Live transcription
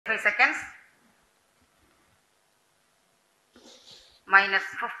5 seconds, minus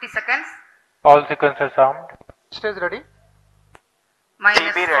 50 seconds, all sequences armed, stage ready,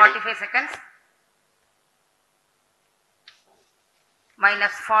 minus 45 seconds,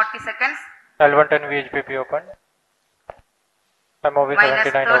 minus 40 seconds, L110 VHPP open, MOV minus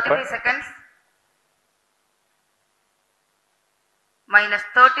 79 35 open, seconds, minus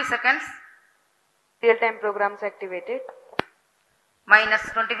 30 seconds, real-time programs activated, minus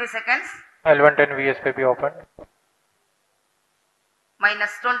 25 seconds, L110 VSPP open,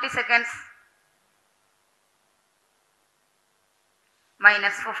 minus 20 seconds,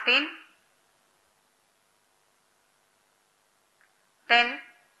 minus 15, 10,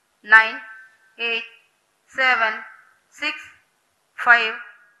 9, 8, 7, 6, 5,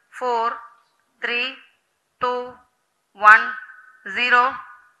 4, 3, 2, 1, 0,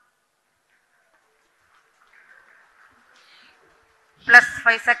 plus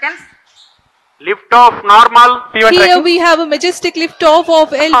 5 seconds. lift off normal, Here we have a majestic liftoff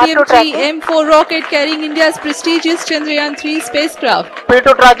of LVM-3 M4 rocket carrying India's prestigious Chandrayaan 3 spacecraft.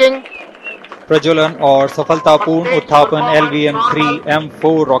 P2 tracking, प्रज्वलन और सफलतापूर्ण उत्थापन LVM-3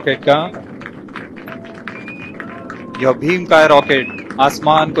 M4 rocket का। यह भीमकाय rocket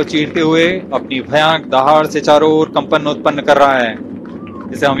आसमान को चीरते हुए अपनी भयानक दहाड़ से चारों ओर कंपन उत्पन्न कर रहा है।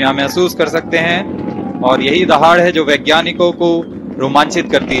 इसे हम यहाँ महसूस कर सकते हैं और यही दहाड़ है जो वैज्ञानिकों को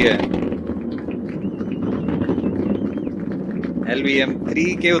रोमांचित करती है।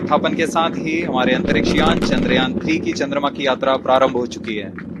 LVM-3 के उत्थापन के साथ ही हमारे अंतरिक्षयान चंद्रयान 3 की चंद्रमा की यात्रा प्रारंभ हो चुकी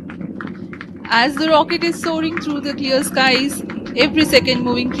है। As the rocket is soaring through the clear skies, every second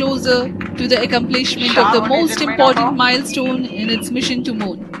moving closer to the accomplishment of the most important milestone in its mission to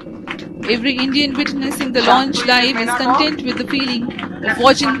moon. Every Indian witnessing the launch live is content with the feeling of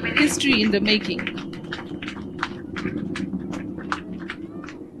watching history in the making.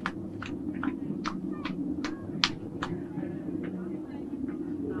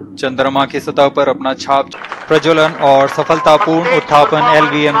 चंद्रमा की सतह पर अपना छाप प्रज्वलन और सफलतापूर्ण उत्थापन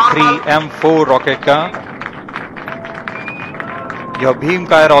LVM-3 M4 rocket का। यह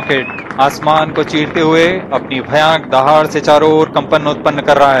भीमकाय रॉकेट आसमान को चीरते हुए अपनी भयानक दहाड़ से चारों ओर कंपन उत्पन्न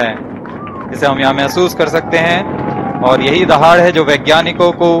कर रहा है। इसे हम यहाँ महसूस कर सकते हैं और यही दहाड़ है जो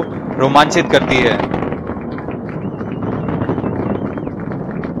वैज्ञानिकों को रोमांचित करती है।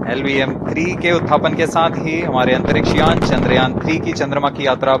 LVM-3 के उत्थापन के साथ ही हमारे अंतरिक्षयान चंद्रयान 3 की चंद्रमा की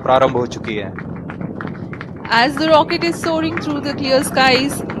यात्रा प्रारंभ हो चुकी है। As the rocket is soaring through the clear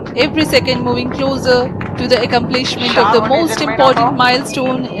skies, every second moving closer to the accomplishment of the most important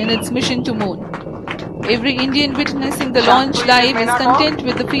milestone in its mission to moon. Every Indian witnessing the launch live is content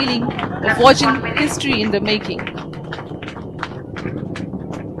with the feeling of watching history in the making.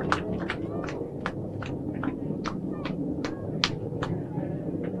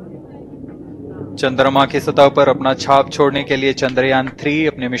 चंद्रमा की सतह पर अपना छाप छोड़ने के लिए चंद्रयान 3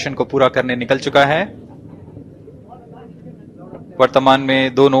 अपने मिशन को पूरा करने निकल चुका है। वर्तमान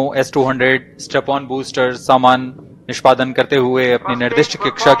में दोनों S-200 स्टेप ऑन बूस्टर सामान निष्पादन करते हुए अपनी निर्दिष्ट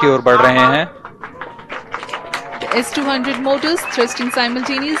कक्षा की ओर बढ़ रहे हैं। The S-200 motors thrusting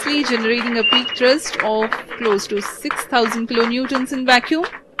simultaneously, generating a peak thrust of close to 6,000 kilonewtons in vacuum.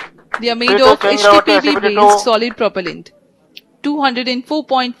 They are made of HTPB-based solid propellant.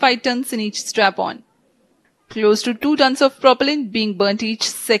 204.5 tons in each strap-on. Close to 2 tons of propellant being burnt each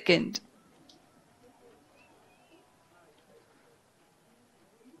second.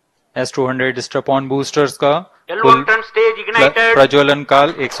 S-200 strap-on boosters का कुल प्रज्वलन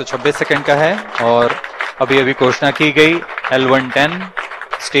काल 126 second का है और अभी घोषणा की गई L110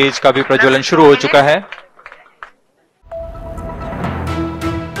 स्टेज का भी प्रज्वलन शुरू हो चुका है।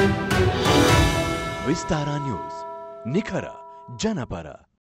 विस्तारा न्यूज निखर जनपरा।